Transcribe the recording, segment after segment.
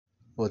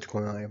What's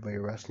going on, everybody?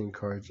 Wrestling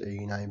Cards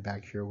 89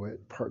 back here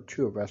with part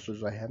 2 of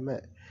wrestlers I have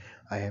met.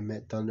 I have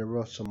met Thunder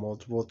Rosa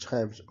multiple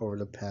times over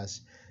the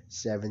past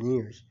 7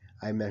 years.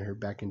 I met her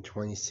back in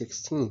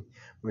 2016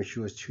 when she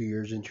was 2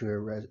 years into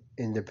her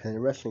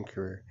independent wrestling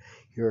career.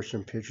 Here are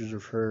some pictures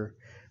of her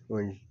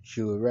when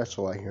she would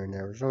wrestle out here in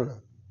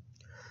Arizona.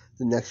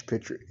 The next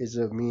picture is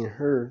of me and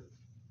her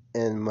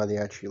and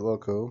Mariachi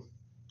Loco,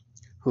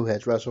 who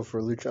has wrestled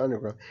for Lucha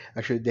Underground.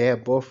 Actually, they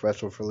have both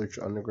wrestled for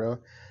Lucha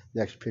Underground.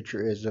 Next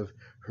picture is of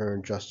her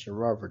and Justin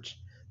Roberts.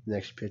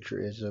 Next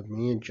picture is of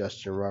me and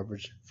Justin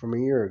Roberts from a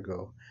year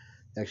ago.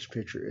 Next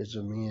picture is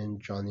of me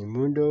and Johnny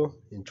Mundo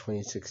in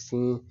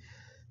 2016.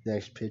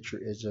 Next picture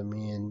is of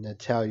me and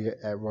Natalia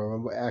at Royal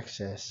Rumble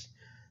Access.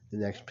 The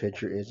next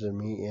picture is of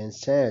me and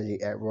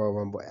Sanity at Royal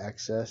Rumble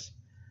Access.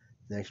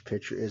 Next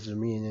picture is of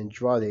me and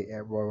Andrade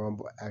at Royal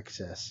Rumble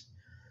Access.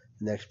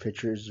 The next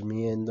picture is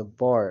me in the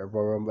bar at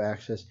Royal Rumble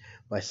Access,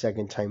 my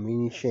second time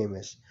meeting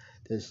Sheamus.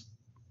 This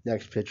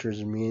next picture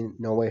is me and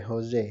No Way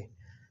Jose.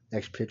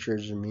 Next picture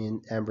is of me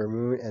and Amber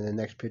Moon, and the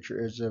next picture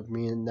is of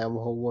me and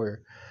Navajo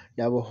Warrior.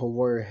 Navajo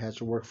Warrior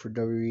has worked for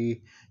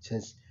WWE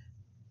since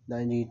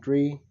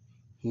 '93.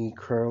 He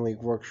currently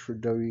works for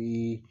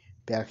WWE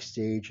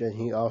backstage, and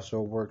he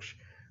also works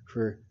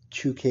for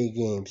 2K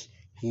Games.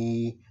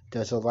 He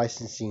does the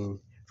licensing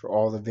for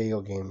all the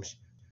video games.